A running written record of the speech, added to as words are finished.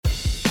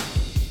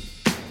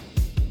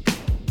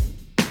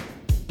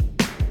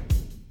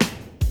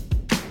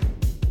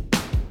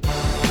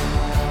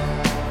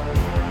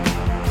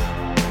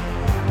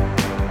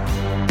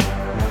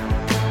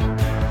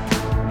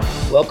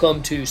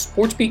Welcome to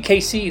Sports Beat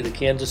KC, the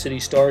Kansas City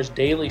Star's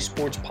daily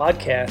sports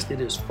podcast. It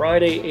is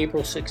Friday,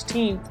 April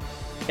 16th,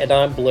 and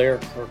I'm Blair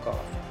Kirchhoff.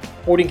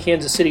 Sporting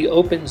Kansas City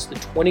opens the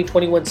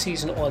 2021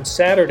 season on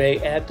Saturday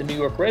at the New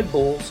York Red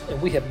Bulls,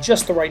 and we have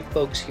just the right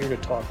folks here to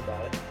talk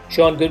about it.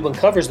 Sean Goodwin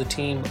covers the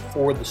team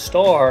for the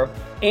Star,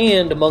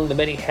 and among the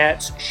many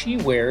hats she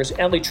wears,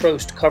 Allie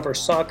Trost covers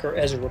soccer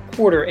as a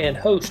reporter and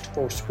host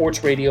for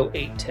Sports Radio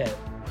 810.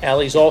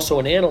 Allie's also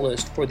an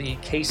analyst for the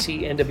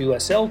KC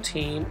NWSL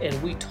team,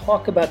 and we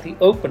talk about the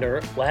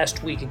opener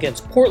last week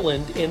against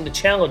Portland in the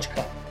Challenge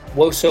Cup.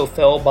 Woso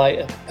fell by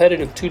a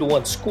competitive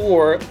 2-1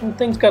 score, and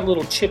things got a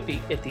little chippy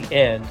at the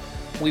end.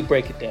 We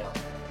break it down.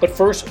 But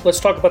first, let's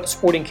talk about the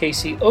Sporting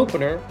KC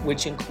opener,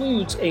 which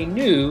includes a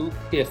new,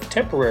 if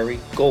temporary,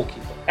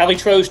 goalkeeper. Allie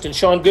Trost and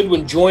Sean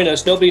Goodwin join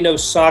us. Nobody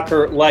knows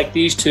soccer like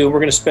these two. We're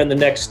going to spend the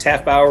next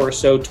half hour or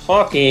so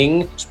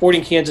talking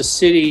Sporting Kansas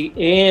City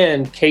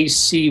and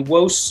KC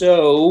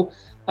Woso.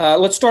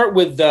 Let's start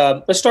with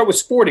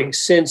Sporting,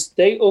 since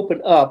they open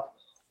up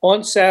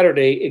on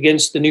Saturday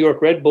against the New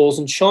York Red Bulls.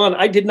 And Sean,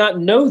 I did not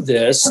know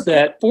this,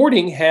 that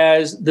Sporting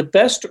has the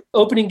best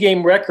opening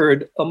game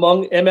record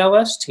among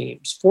MLS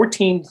teams,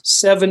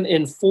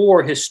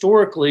 14-7-4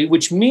 historically,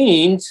 which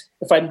means,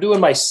 if I'm doing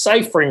my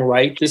ciphering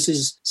right, this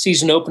is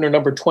season opener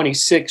number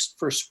 26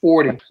 for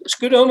Sporting. It's a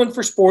good omen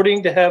for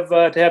Sporting to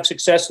have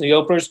success in the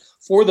openers.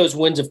 4 of those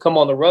wins have come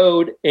on the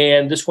road,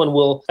 and this one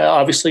will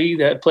obviously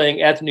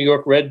playing at the New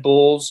York Red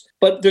Bulls.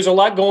 But there's a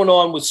lot going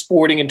on with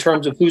Sporting in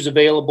terms of who's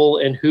available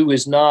and who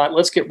is not.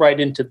 Let's get right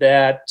into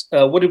that.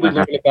 What did we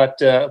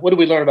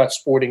learn about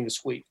Sporting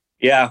this week?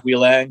 Yeah, we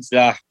learned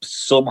that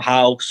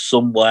somehow,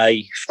 some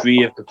way,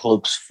 3 of the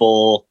club's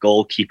 4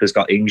 goalkeepers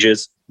got injured.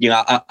 You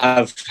know,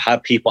 I've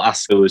had people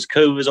ask if it was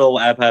COVID or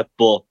whatever,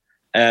 but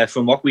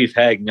from what we've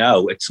heard,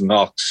 no, it's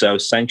not. So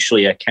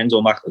essentially,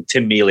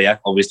 Tim Melia,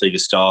 obviously the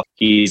star,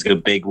 he's a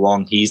big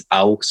one. He's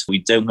out. We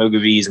don't know the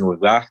reason with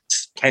that.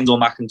 Kendall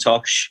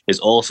McIntosh is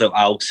also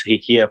out.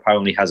 He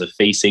apparently has a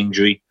face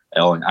injury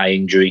or an eye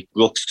injury.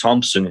 Brooks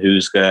Thompson,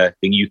 who's the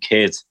new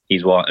kid,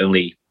 he's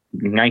only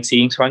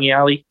 19, 20,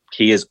 Ali?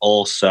 He is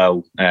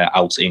also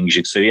out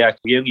injured. So, yeah,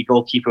 the only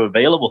goalkeeper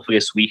available for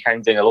this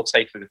weekend, and it looks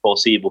like for the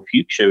foreseeable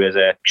future, is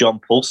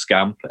John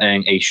Pulskamp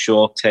and a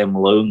short-term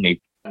loan.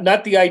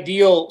 Not the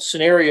ideal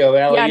scenario,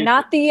 Allie. Yeah,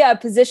 not the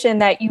position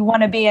that you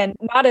want to be in.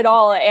 Not at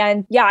all.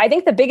 And yeah, I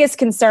think the biggest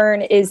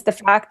concern is the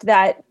fact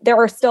that there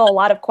are still a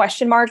lot of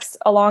question marks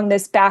along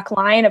this back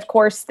line. Of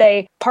course,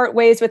 they part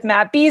ways with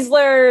Matt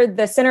Besler,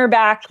 the center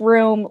back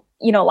room.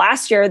 You know,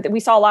 last year we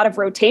saw a lot of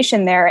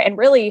rotation there, and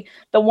really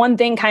the one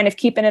thing kind of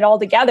keeping it all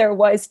together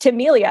was Tim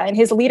Melia and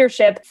his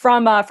leadership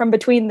from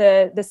between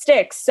the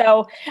sticks.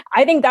 So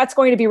I think that's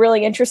going to be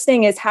really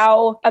interesting, is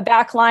how a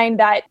back line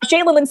that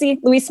Jalen Lindsey,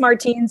 Luis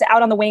Martins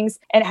out on the wings,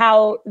 and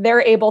how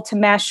they're able to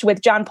mesh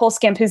with John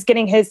Pulskamp, who's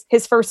getting his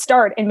first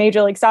start in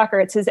Major League Soccer.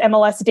 It's his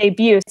MLS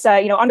debut. So,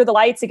 under the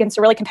lights against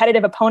a really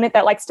competitive opponent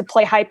that likes to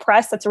play high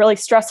press. That's a really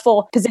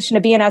stressful position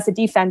to be in as a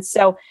defense.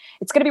 So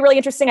it's going to be really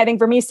interesting. I think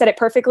Vermes said it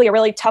perfectly, a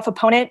really tough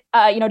opponent,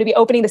 to be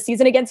opening the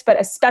season against, but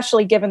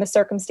especially given the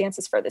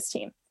circumstances for this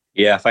team.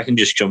 Yeah, if I can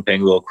just jump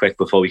in real quick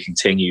before we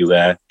continue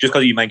there. Just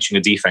because you mentioned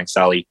the defense,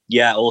 Ali.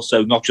 Yeah,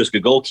 also not just the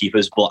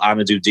goalkeepers, but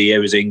Amadou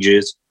Dia is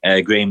injured.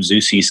 Graham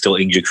Zusi is still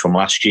injured from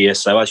last year.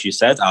 So as you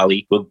said,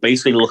 Ali, we're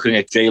basically looking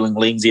at Jalen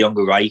Lindsey on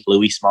the right,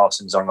 Luis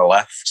Martins on the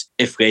left.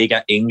 If they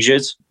get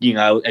injured,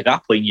 at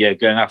that point, you're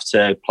going to have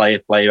to play a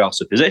player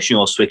out of position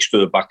or switch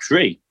to a back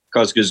 3.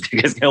 Because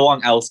there's no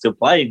one else to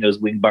play in those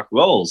wing-back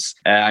roles.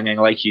 And then,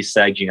 like you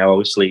said,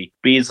 obviously,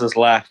 Beasley's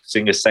left,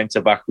 in the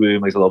centre-back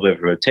room, there's a little bit of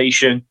a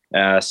rotation.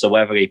 So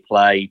whether they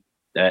play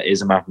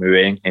Isamat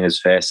Marin in his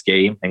first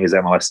game, in his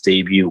MLS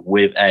debut,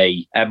 with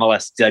a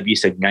MLS debut,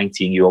 so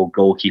 19-year-old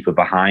goalkeeper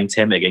behind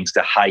him against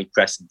a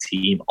high-pressing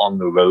team on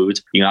the road.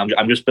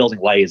 I'm just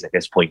building layers at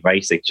this point,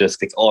 right?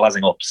 It's all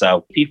adding up.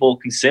 So people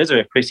consider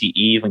a pretty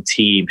even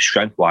team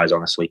strength-wise,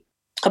 honestly.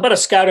 How about a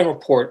scouting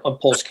report on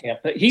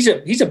Pulskamp? He's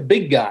a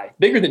big guy,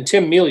 bigger than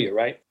Tim Melia,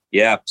 right?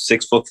 Yeah,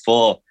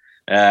 6'4".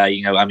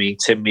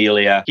 Tim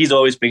Melia, he's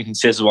always been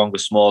considered one of the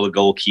smaller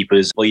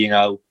goalkeepers,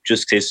 but,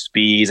 just his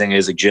speed and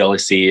his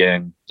agility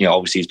and,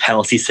 obviously his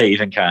penalty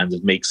saving kind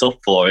of makes up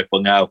for it.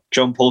 But now,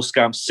 John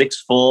Pulskamp,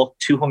 6'4",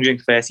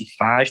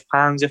 235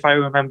 pounds, if I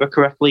remember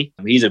correctly.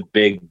 He's a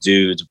big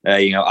dude.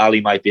 Ali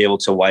might be able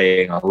to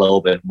weigh in a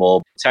little bit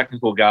more.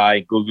 Technical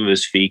guy, good with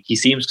his feet. He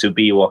seems to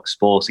be what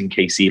Sporting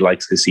KC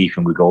likes to see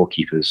from the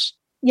goalkeepers.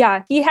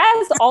 Yeah, he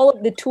has all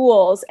of the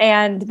tools,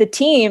 and the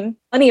team,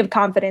 plenty of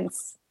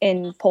confidence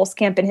in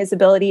Pulskamp and his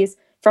abilities,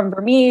 from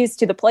Vermes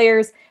to the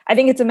players. I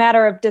think it's a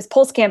matter of, does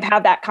Pulskamp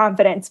have that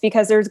confidence?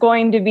 Because there's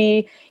going to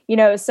be,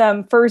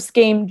 some first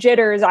game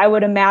jitters, I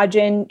would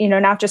imagine,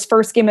 not just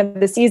first game of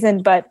the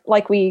season, but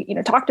like we,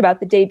 talked about,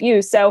 the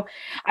debut. So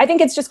I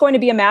think it's just going to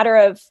be a matter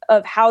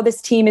of how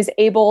this team is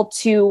able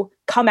to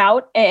come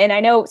out. And I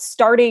know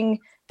starting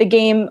the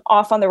game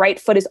off on the right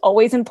foot is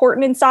always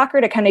important in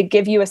soccer to kind of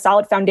give you a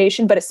solid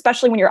foundation, but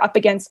especially when you're up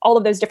against all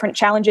of those different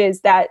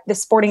challenges that the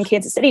Sporting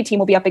Kansas City team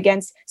will be up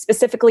against,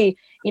 specifically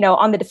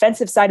on the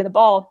defensive side of the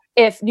ball.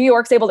 If New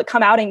York's able to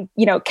come out and,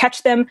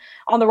 catch them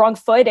on the wrong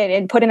foot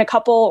and put in a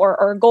couple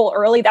or a goal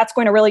early, that's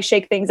going to really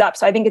shake things up.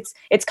 So I think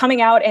it's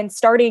coming out and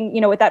starting,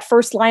 with that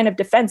first line of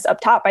defense up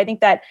top. I think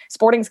that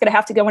Sporting's going to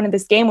have to go into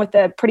this game with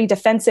a pretty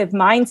defensive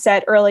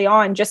mindset early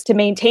on just to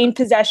maintain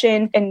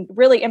possession and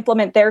really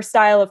implement their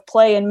style of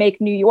play and make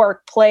New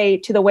York play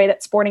to the way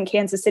that Sporting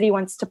Kansas City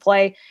wants to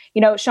play.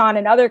 Sean,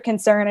 another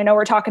concern, I know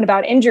we're talking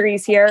about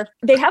injuries here.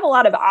 They have a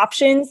lot of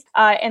options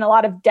and a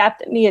lot of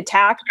depth in the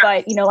attack,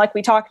 but, like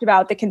we talked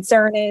about, the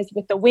concern is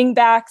with the wing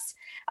backs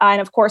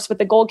and of course with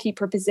the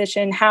goalkeeper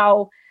position,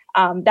 how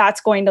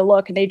that's going to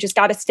look. And they just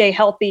got to stay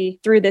healthy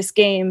through this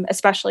game,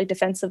 especially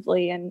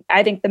defensively. And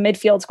I think the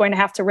midfield's going to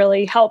have to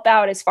really help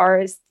out as far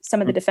as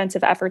some of the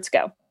defensive efforts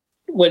go.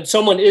 When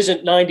someone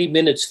isn't 90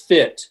 minutes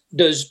fit,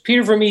 does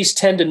Peter Vermes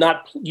tend to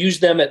not use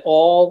them at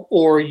all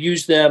or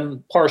use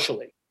them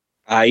partially?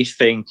 I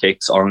think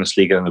it's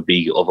honestly going to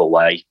be the other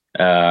way.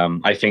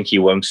 I think he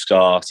won't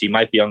start. He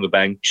might be on the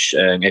bench,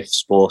 and if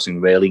Sporting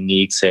really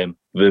needs him,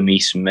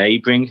 Vermes may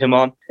bring him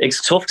on.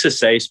 It's tough to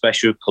say,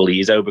 especially with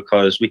Pulido,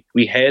 because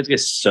we heard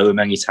this so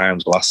many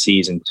times last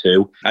season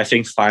too. I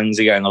think fans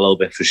are getting a little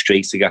bit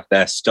frustrated at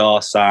their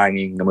star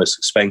signing, the most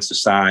expensive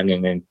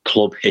signing in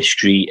club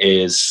history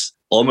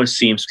almost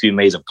seems to be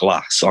made of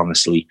glass,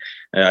 honestly.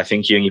 I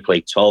think he only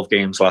played 12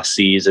 games last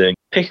season.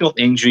 Picking up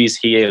injuries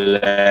here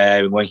and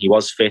there. When he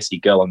was fit,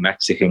 he'd go on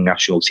Mexican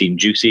national team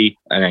duty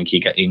and then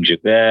he'd get injured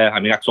there. I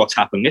mean, that's what's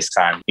happened this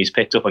time. He's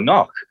picked up a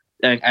knock.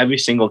 And every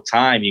single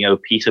time,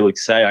 Peter would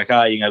say,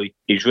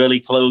 he's really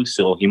close,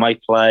 or he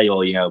might play,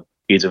 or,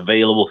 he's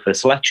available for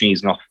selection.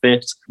 He's not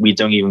fit. We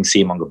don't even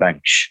see him on the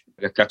bench.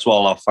 That's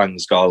what our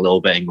fans got a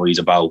little bit angry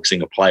about in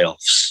the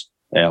playoffs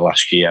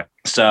last year.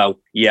 So,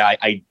 yeah,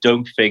 I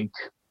don't think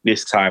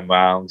this time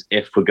round,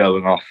 if we're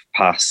going off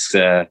past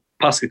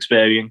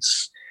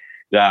experience,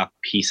 that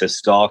Peter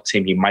starts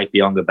him. He might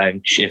be on the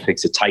bench if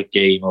it's a tight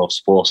game or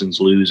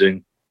Sporting's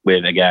losing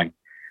with, again,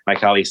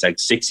 like Ali said,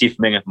 60th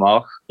minute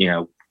mark,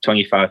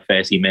 25,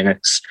 30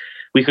 minutes.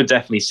 We could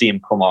definitely see him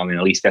come on and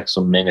at least get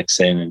some minutes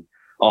in and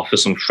offer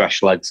some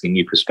fresh legs and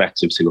new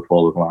perspectives to the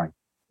forward line.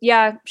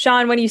 Yeah,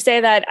 Sean, when you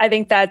say that, I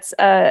think that's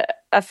a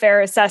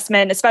fair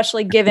assessment,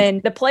 especially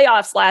given the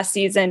playoffs last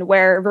season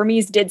where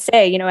Vermes did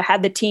say,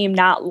 had the team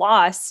not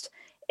lost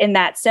in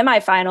that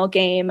semifinal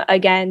game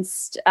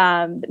against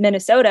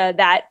Minnesota,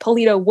 that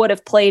Pulido would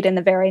have played in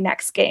the very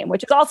next game,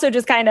 which is also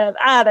just kind of,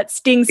 that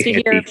stings to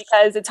hear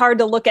because it's hard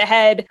to look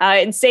ahead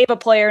and save a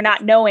player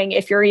not knowing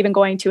if you're even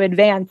going to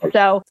advance.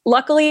 So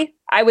luckily,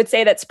 I would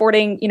say that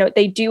Sporting,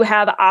 they do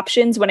have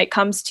options when it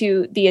comes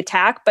to the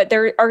attack, but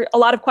there are a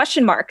lot of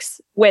question marks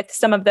with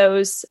some of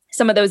those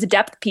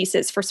depth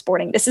pieces for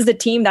Sporting. This is a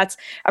team that's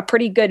a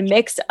pretty good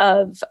mix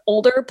of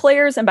older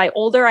players. And by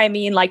older, I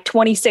mean like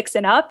 26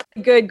 and up, a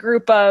good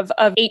group of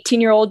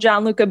 18-year-old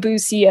Gianluca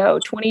Busio,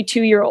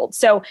 22-year-old.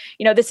 So,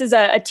 this is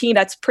a team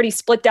that's pretty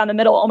split down the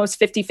middle, almost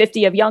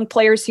 50-50 of young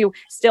players who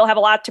still have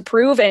a lot to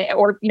prove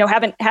or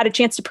haven't had a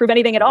chance to prove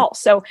anything at all.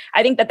 So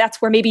I think that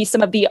that's where maybe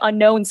some of the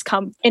unknowns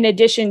come in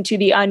addition to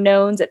the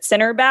unknowns at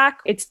center back.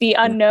 It's the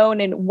unknown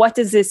and what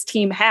does this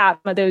team have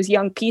of those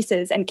young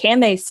pieces and can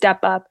they step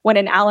up when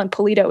an Alan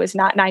Pulido is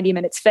not 90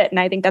 minutes fit? And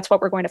I think that's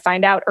what we're going to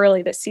find out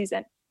early this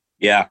season.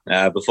 Yeah,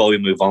 before we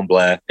move on,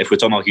 Blair, if we're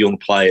talking about young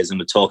players and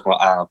we're talking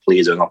about Alan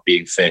Pulido not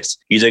being fit,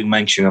 you didn't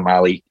mention him,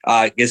 Ali.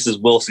 This is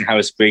Wilson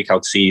Harris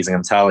breakout season,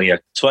 I'm telling you.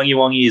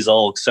 21 years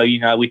old. So,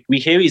 we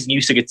hear he's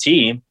new to the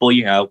team, but,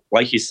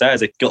 like you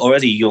said, it's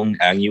already young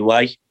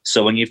anyway.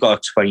 So when you've got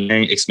a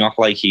 20, it's not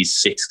like he's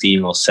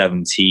 16 or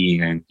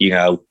 17 and,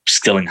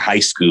 still in high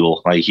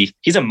school. Like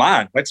he's a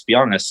man, let's be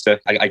honest.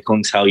 I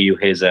couldn't tell you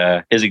his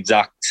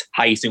exact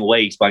height and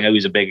weight, but I know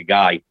he's a bigger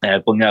guy.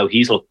 But no,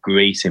 he's looked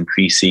great in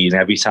pre-season.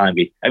 Every time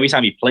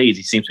he plays,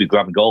 he seems to be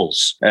grabbing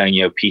goals. And,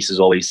 Peter's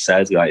always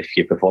says, if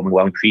you're performing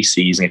well in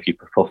pre-season, if you're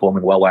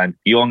performing well when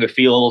you're on the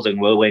field and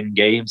we're winning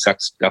games,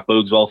 that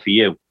bodes well for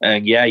you.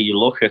 And yeah, you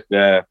look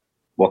at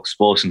what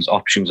Sporting's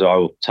options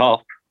are up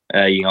top.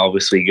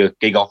 Obviously,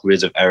 you got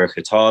rid of Eric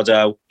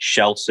Hurtado.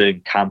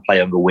 Shelton can play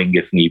on the wing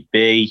if need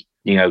be.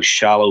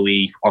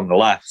 Shallowy on the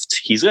left.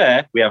 He's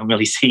there. We haven't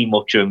really seen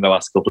much of him the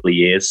last couple of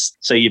years.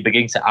 So you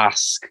begin to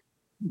ask,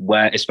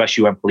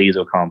 especially when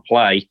Pulido can't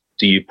play,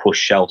 do you push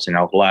Shelton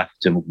out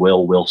left and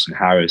will Wilson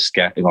Harris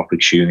get an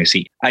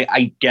opportunity?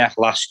 I get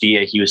last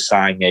year he was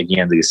signed at the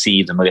end of the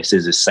season, but this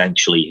is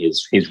essentially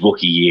his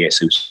rookie year,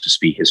 so to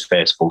speak, his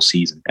first full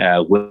season.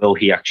 Will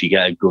he actually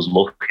get a good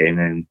look in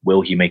and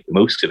will he make the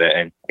most of it?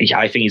 And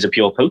I think he's a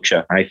pure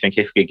poacher. I think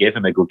if we give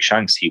him a good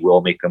chance, he will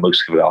make the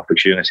most of the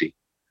opportunity.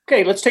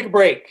 Okay, let's take a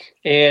break.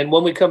 And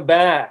when we come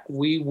back,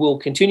 we will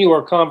continue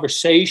our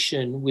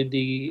conversation with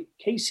the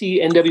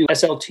KC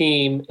NWSL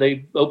team.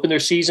 They opened their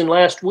season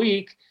last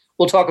week.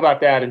 We'll talk about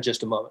that in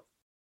just a moment.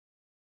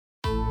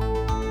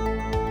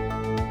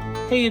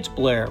 Hey, it's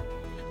Blair.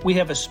 We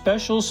have a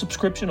special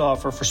subscription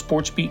offer for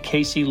SportsBeat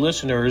KC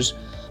listeners,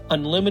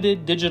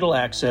 unlimited digital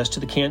access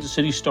to the Kansas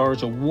City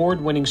Star's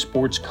award-winning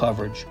sports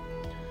coverage.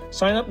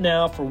 Sign up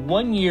now for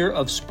 1 year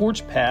of Sports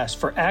Pass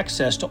for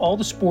access to all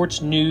the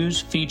sports news,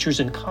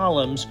 features, and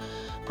columns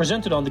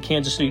presented on the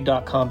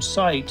kansascity.com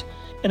site,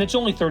 and it's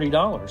only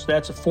 $30.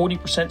 That's a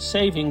 40%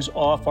 savings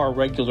off our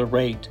regular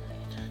rate.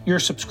 Your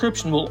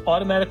subscription will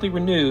automatically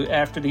renew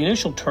after the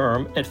initial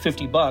term at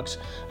 $50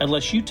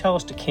 unless you tell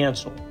us to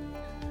cancel.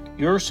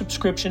 Your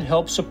subscription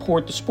helps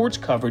support the sports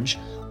coverage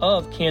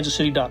of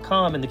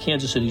kansascity.com and the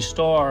Kansas City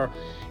Star,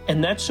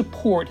 and that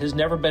support has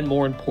never been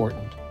more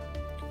important.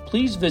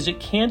 Please visit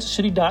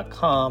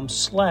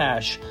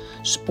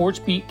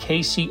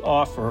kansascity.com/SportsBeatKC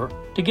offer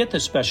to get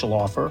this special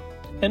offer.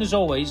 And as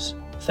always,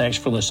 thanks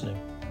for listening.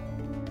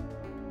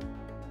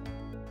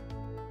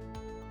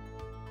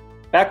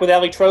 Back with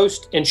Ali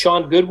Trost and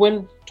Sean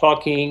Goodwin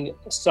talking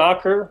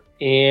soccer.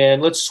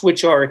 And let's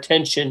switch our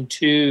attention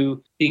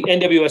to the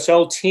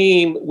NWSL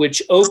team,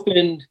 which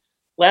opened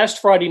last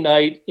Friday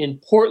night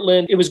in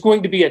Portland. It was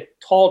going to be a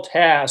tall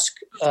task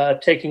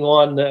taking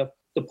on the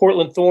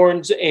Portland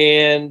Thorns,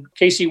 and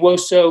Casey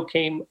Woso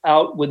came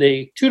out with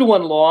a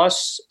 2-1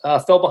 loss,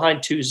 fell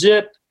behind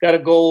 2-0, got a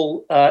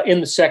goal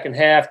in the second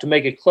half to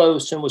make it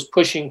close and was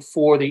pushing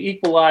for the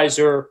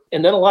equalizer.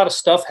 And then a lot of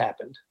stuff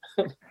happened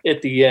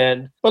at the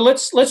end. But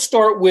let's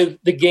start with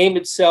the game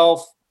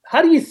itself.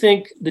 How do you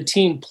think the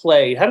team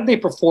played? How did they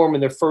perform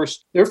in their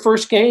first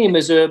game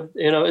as a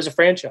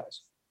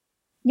franchise?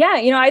 Yeah,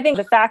 I think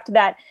the fact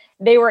that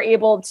they were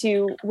able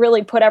to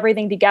really put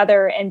everything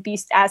together and be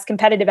as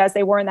competitive as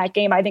they were in that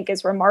game, I think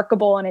is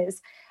remarkable and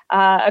is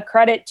a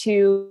credit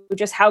to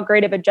just how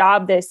great of a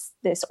job this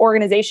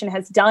organization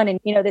has done, and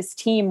this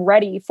team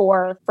ready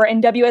for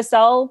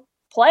NWSL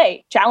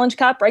play, Challenge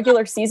Cup,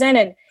 regular season.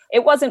 And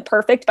it wasn't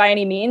perfect by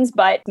any means,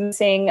 but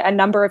missing a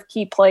number of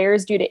key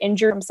players due to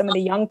injury from some of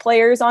the young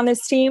players on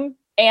this team.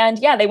 And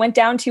yeah, they went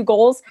down 2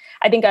 goals.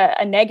 I think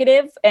a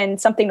negative and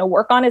something to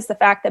work on is the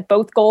fact that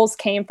both goals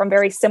came from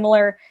very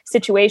similar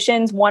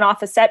situations, one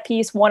off a set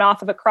piece, one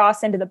off of a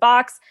cross into the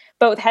box,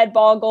 both head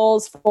ball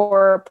goals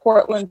for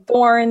Portland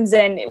Thorns.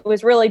 And it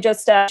was really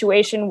just a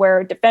situation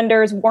where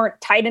defenders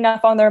weren't tight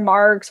enough on their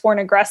marks,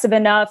 weren't aggressive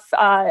enough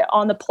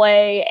on the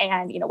play.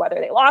 And, whether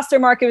they lost their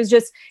mark, it was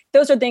just,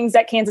 those are things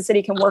that Kansas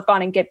City can work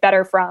on and get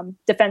better from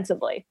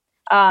defensively.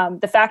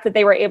 The fact that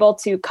they were able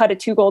to cut a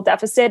 2-goal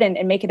deficit and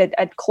make it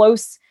a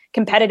close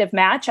competitive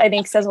match, I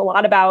think says a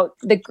lot about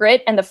the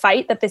grit and the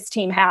fight that this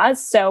team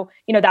has. So,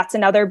 that's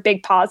another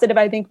big positive,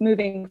 I think,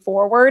 moving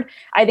forward.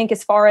 I think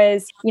as far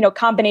as,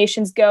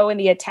 combinations go in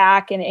the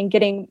attack and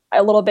getting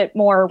a little bit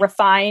more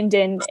refined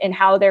in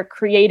how they're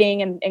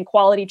creating and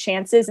quality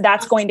chances,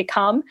 that's going to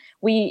come.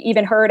 We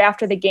even heard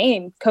after the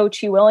game, Coach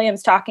Hugh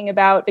Williams talking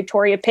about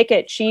Victoria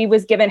Pickett. She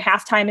was given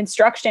halftime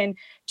instruction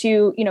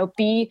to,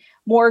 be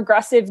more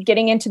aggressive,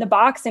 getting into the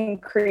box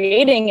and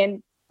creating,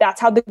 and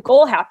that's how the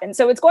goal happened.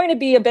 So it's going to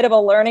be a bit of a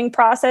learning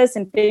process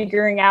and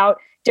figuring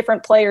out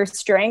different players'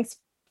 strengths.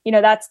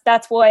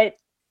 That's what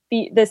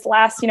this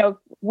last,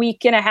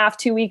 week and a half,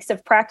 2 weeks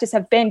of practice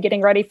have been,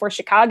 getting ready for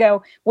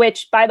Chicago,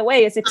 which, by the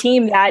way, is a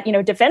team that,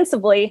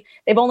 defensively,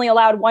 they've only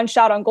allowed 1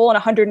 shot on goal in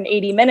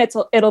 180 minutes.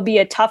 It'll be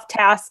a tough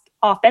task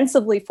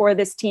offensively for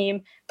this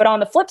team. But on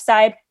the flip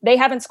side, they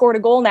haven't scored a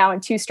goal now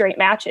in 2 straight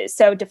matches.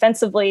 So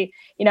defensively,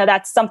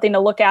 that's something to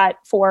look at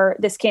for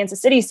this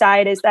Kansas City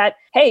side, is that,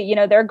 hey,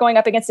 they're going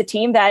up against a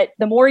team that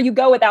the more you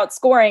go without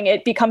scoring,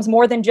 it becomes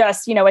more than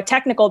just, a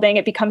technical thing.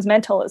 It becomes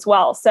mental as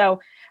well. So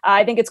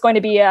I think it's going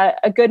to be a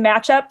good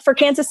matchup for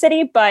Kansas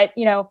City, but,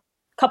 a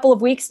couple of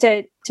weeks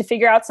to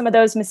figure out some of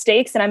those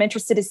mistakes. And I'm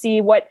interested to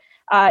see what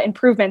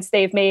improvements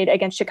they've made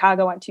against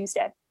Chicago on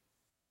Tuesday.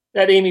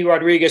 That Amy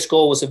Rodriguez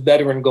goal was a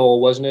veteran goal,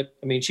 wasn't it?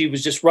 I mean, she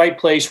was just right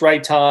place,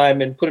 right time,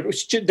 and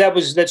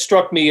that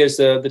struck me as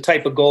the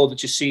type of goal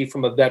that you see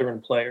from a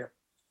veteran player.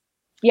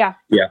 Yeah.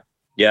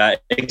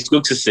 It's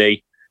good to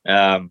see. We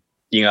had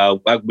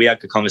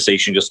the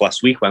conversation just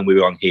last week when we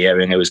were on here,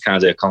 and it was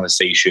kind of a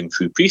conversation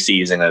through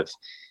preseason of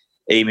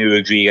Amy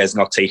Rodriguez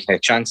not taking her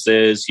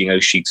chances.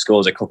 She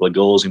scores a couple of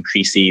goals in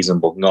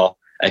preseason, but not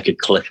a good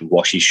clip of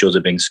what she should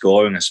have been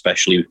scoring,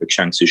 especially with the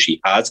chances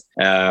she had.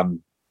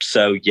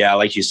 So, yeah,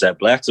 like you said,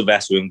 Blair's a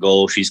veteran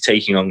goal. She's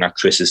taking on that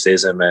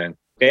criticism, and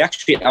they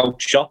actually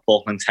outshot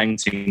Portland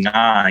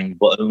 10-9,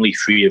 but only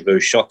 3 of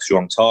those shots were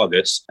on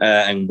targets.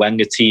 And when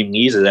the team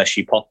needed her,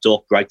 she popped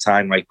up right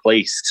time, right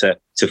place to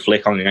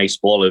flick on a nice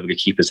ball over the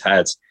keeper's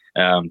head.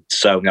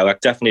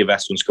 That's definitely a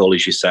veteran's goal,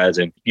 as you said,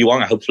 and you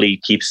want to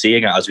hopefully keep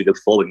seeing it as we go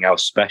forward now,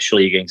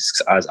 especially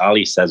against, as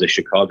Ali says, a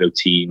Chicago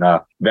team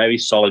very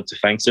solid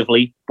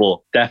defensively, but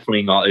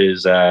definitely not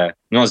as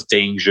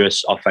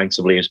dangerous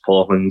offensively as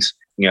Portland.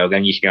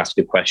 Then you can ask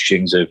the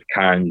questions of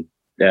can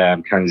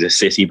Kansas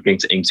City begin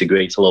to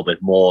integrate a little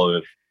bit more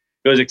of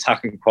those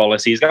attacking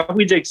qualities that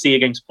we did see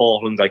against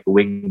Portland, like the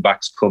wing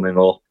backs coming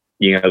up.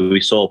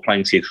 We saw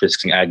plenty of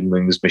Kristen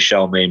Edmonds.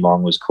 Michelle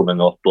Maimon was coming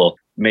up, but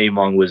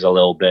Maimon was a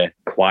little bit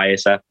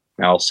quieter,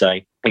 I'll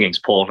say,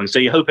 against Portland. So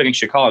you're hoping in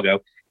Chicago,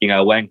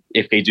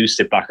 if they do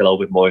sit back a little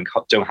bit more and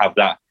don't have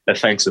that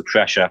offensive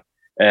pressure,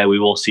 we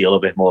will see a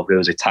little bit more of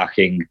those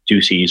attacking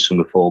duties from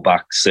the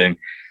fullbacks. And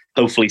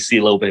hopefully see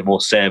a little bit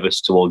more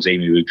service towards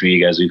Amy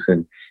Rodriguez, who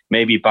can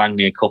maybe bang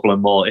me a couple of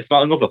more, if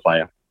not another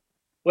player.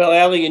 Well,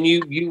 Ali, and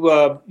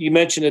you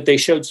mentioned that they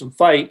showed some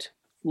fight,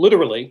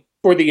 literally,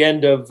 for the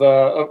end of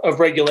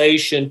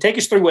regulation. Take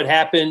us through what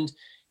happened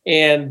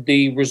and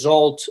the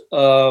result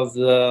of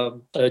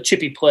the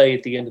chippy play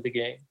at the end of the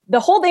game. The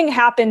whole thing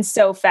happened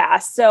so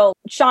fast. So,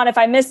 Sean, if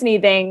I missed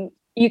anything,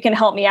 you can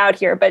help me out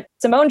here. But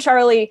Simone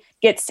Charley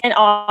gets sent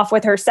off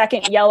with her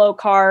second yellow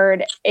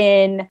card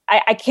in,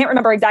 I can't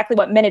remember exactly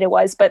what minute it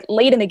was, but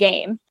late in the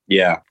game.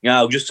 Yeah.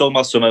 No, just talking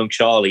about Simone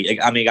Charley.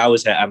 I mean, I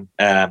was at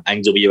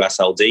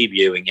NWSL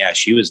debut, and yeah,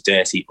 she was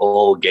dirty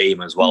all game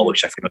as well,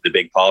 which I think was a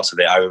big part of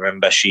it. I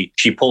remember she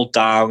pulled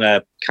down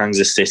a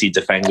Kansas City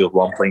defender at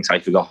one point, I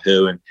forgot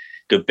who, and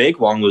the big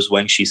one was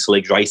when she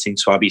slid right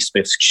into Abby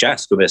Smith's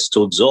chest with her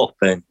studs up.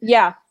 And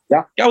yeah,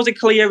 that was a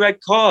clear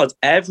red card.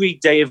 Every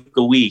day of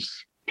the week,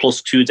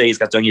 plus 2 days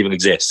that don't even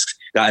exist,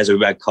 that is a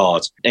red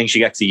card. Then she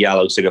gets a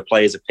yellow, so the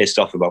players are pissed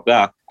off about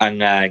that.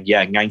 And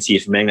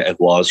 90th minute it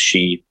was,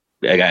 she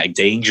got a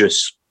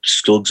dangerous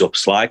studs up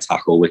slide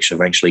tackle, which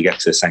eventually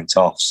gets her sent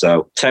off.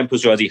 So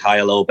tempo's already high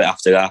a little bit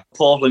after that.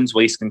 Portland's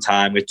wasting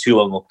time with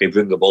 2-1 up. They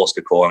bring the ball to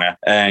the corner,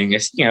 and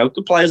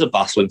the players are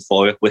battling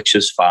for it, which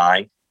is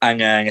fine. And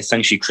then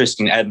essentially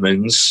Kristen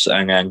Edmonds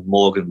and then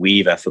Morgan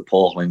Weaver for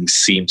Portland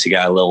seem to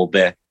get a little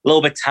bit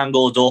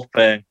tangled up.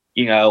 And,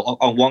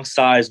 on one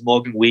side,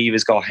 Morgan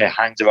Weaver's got her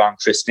hands around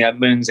Kristen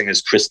Edmonds, and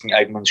as Kristen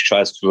Edmonds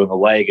tries to run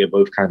away, they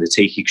both kind of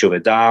take each other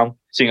down.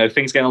 So,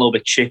 things getting a little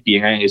bit chippy.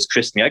 And then as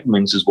Kristen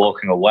Edmonds is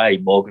walking away,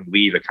 Morgan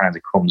Weaver kind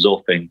of comes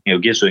up and,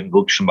 gives her an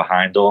induction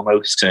behind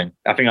almost. And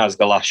I think that's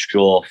the last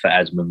straw for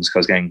Edmonds,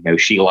 because again,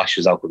 she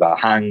lashes out with her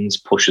hands,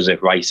 pushes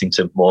it right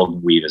into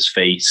Morgan Weaver's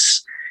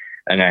face.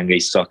 And then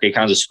they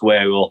kind of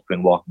square up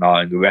and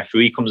whatnot. And the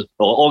referee comes,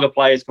 all the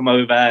players come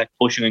over,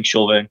 pushing and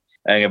shoving.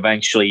 And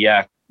eventually,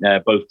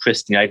 both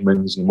Kristen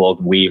Edmonds and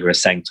Morgan Weaver are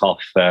sent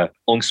off for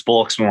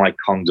unsportsmanlike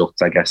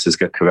conduct, I guess is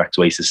the correct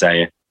way to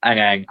say it. And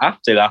then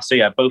after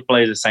that, both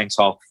players are sent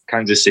off.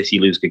 Kansas City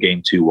lose the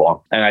game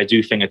 2-1. And I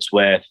do think it's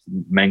worth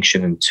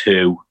mentioning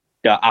too,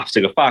 that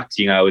after the fact,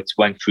 it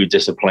went through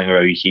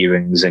disciplinary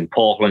hearings in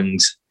Portland.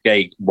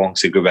 They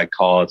wanted a red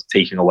card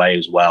taken away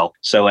as well.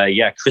 So,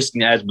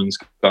 Kristen Edmonds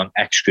got an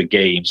extra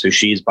game. So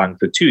she's banned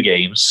for 2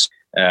 games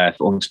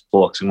for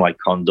unsportsmanlike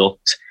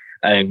conduct.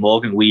 And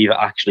Morgan Weaver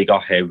actually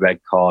got her red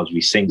card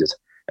rescinded.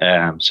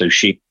 So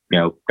she,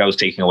 that was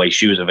taken away.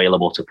 She was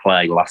available to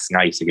play last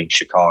night against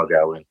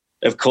Chicago. And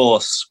of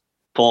course,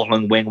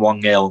 Portland win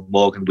 1-0.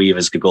 Morgan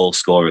Weaver's the goal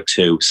scorer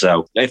too.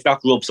 So if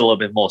that rubs a little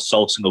bit more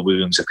salt in the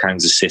wounds of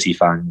Kansas City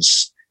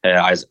fans,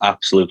 I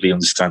absolutely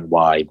understand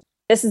why.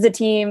 This is a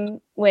team,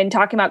 when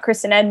talking about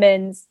Kristen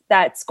Edmonds,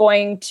 that's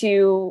going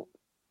to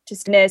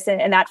just miss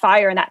and that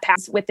fire and that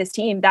pass with this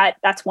team.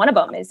 That's one of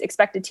them, is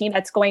expected team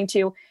that's going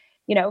to,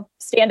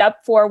 stand up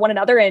for one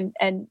another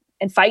and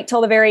fight till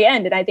the very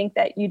end. And I think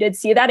that you did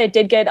see that. It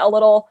did get a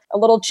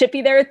little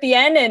chippy there at the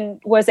end, and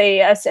was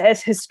a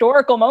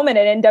historical moment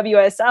in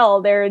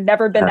NWSL. There had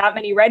never been that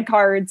many red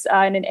cards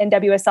in an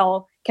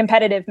NWSL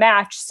competitive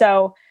match.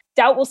 So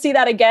doubt we'll see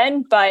that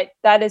again, but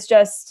that is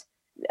just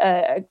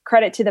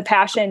credit to the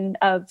passion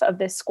of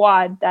this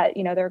squad that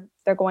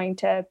they're going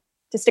to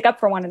stick up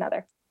for one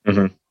another.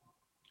 Mm-hmm.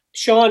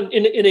 Sean,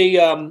 in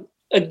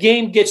a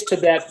game gets to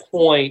that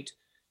point,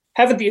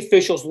 haven't the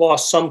officials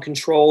lost some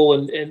control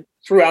and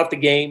throughout the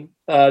game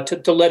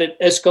to let it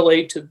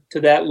escalate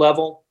to that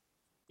level?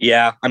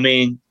 Yeah, I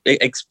mean,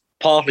 it's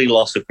partly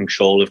loss of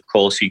control. Of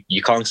course,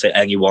 you can't say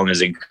anyone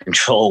is in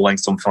control when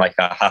something like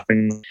that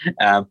happens.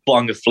 But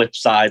on the flip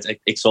side,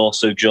 it's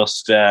also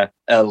just a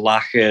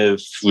lack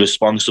of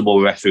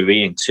responsible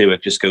refereeing too.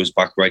 It just goes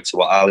back right to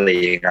what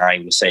Ali and I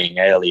were saying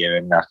earlier,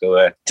 and that there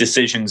were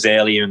decisions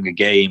earlier in the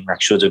game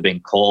that should have been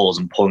calls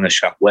and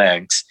punished that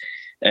weren't.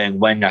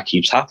 And when that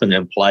keeps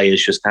happening,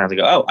 players just kind of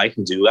go, oh, I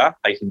can do that,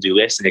 I can do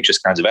this, and it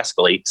just kind of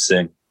escalates.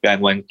 And then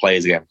when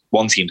players again,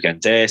 one team's getting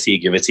dirty,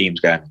 the other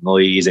team's getting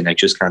annoyed, and it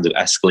just kind of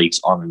escalates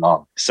on and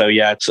on. So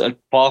yeah, it's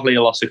partly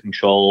a loss of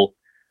control.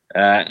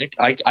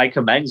 I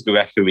commend the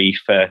referee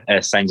for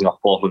sending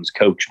off Portland's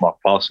coach, Mark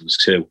Parsons,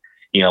 too.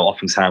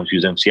 Oftentimes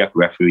we don't see a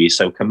referee,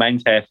 so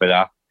commend her for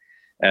that.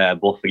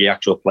 But for the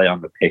actual play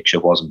on the pitch,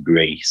 it wasn't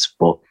great.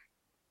 But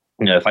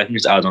if I can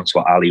just add on to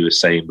what Ali was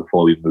saying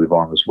before we move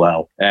on as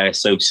well.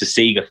 So to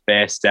see the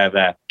first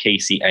ever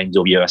KC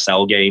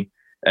NWSL game,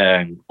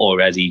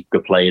 already the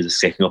players are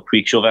sticking up for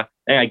each other.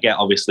 And I get,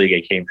 obviously,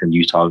 they came from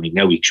Utah and they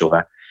know each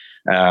other.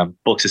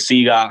 But to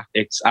see that,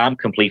 I'm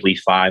completely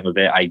fine with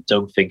it. I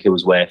don't think it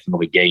was worth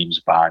another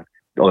games ban,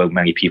 although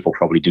many people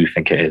probably do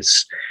think it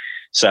is.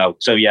 So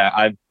yeah,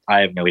 I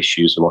have no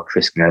issues with what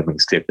Kristen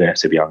Edmonds did there,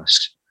 to be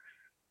honest.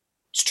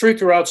 It's true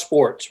throughout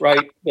sports,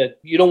 right? That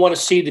you don't want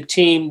to see the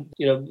team,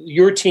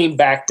 your team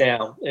back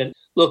down. And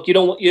look,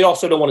 you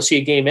also don't want to see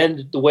a game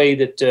end the way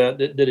that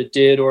it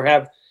did, or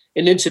have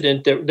an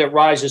incident that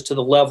rises to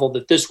the level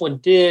that this one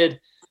did.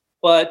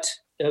 But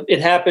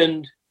it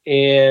happened,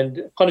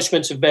 and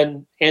punishments have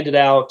been handed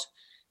out.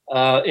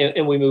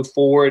 and we move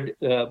forward.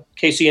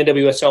 KC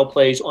NWSL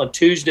plays on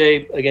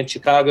Tuesday against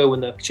Chicago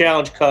in the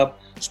Challenge Cup.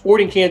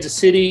 Sporting Kansas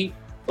City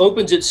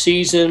opens its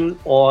season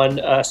on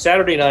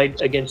Saturday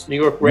night against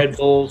New York Red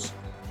Bulls.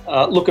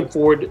 Looking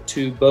forward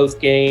to both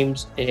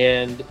games.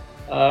 And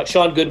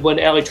Sean Goodwin,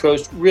 Allie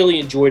Trost, really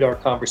enjoyed our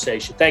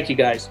conversation. Thank you,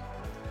 guys.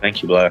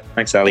 Thank you, Blair.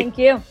 Thanks, Allie. Thank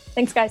you.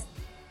 Thanks, guys.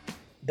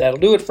 That'll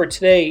do it for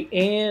today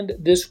and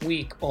this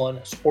week on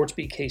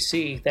SportsBeat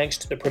KC. Thanks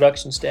to the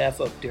production staff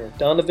of Derek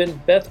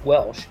Donovan, Beth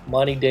Welsh,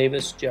 Monty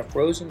Davis, Jeff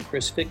Rosen,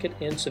 Chris Fickett,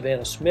 and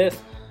Savannah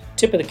Smith.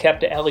 Tip of the cap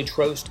to Allie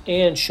Trost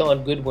and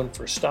Sean Goodwin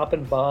for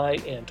stopping by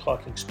and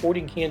talking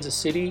Sporting Kansas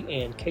City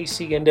and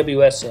KC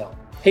NWSL.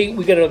 Hey,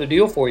 we got another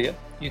deal for you.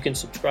 You can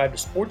subscribe to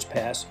Sports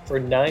Pass for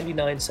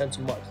 99 cents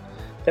a month.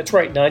 That's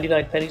right,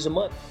 99 pennies a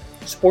month.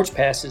 Sports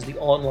Pass is the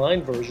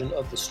online version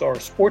of the Star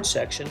Sports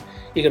section.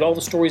 You get all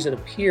the stories that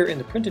appear in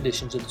the print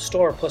editions of the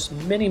Star, plus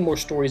many more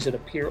stories that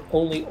appear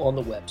only on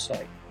the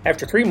website.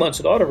 After 3 months,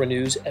 it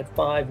auto-renews at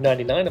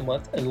 $5.99 a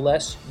month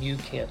unless you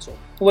cancel.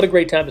 What a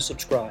great time to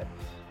subscribe.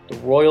 The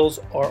Royals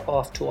are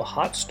off to a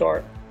hot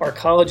start. Our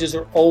colleges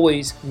are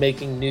always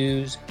making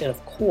news. And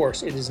of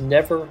course, it is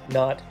never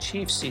not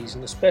Chiefs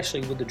season,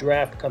 especially with the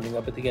draft coming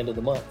up at the end of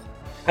the month.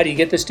 How do you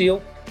get this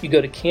deal? You go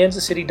to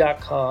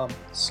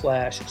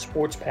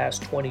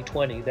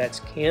kansascity.com/sportspass2020. That's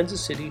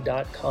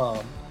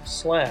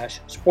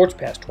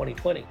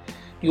kansascity.com/sportspass2020.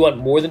 You want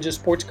more than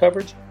just sports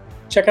coverage?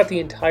 Check out the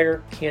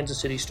entire Kansas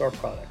City Star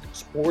product.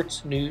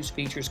 Sports, news,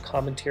 features,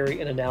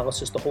 commentary, and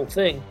analysis, the whole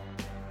thing.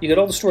 You get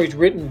all the stories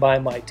written by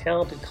my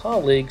talented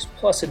colleagues,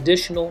 plus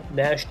additional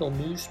national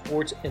news,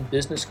 sports, and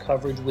business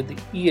coverage with the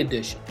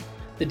e-edition.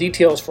 The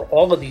details for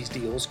all of these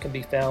deals can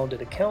be found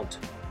at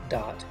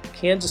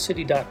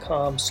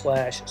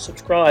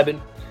account.kansascity.com/subscribe.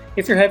 And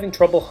if you're having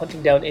trouble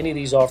hunting down any of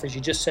these offers,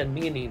 you just send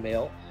me an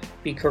email,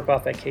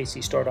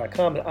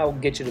 bkirkhoff@kcstar.com, and I will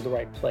get you to the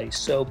right place.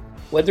 So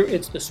whether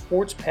it's the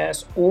Sports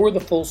Pass or the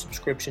full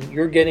subscription,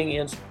 you're getting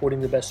and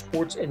supporting the best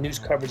sports and news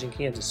coverage in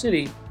Kansas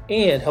City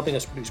and helping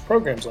us produce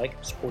programs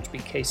like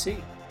SportsBeat KC.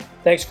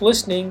 Thanks for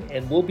listening,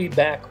 and we'll be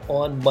back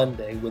on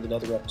Monday with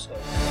another episode.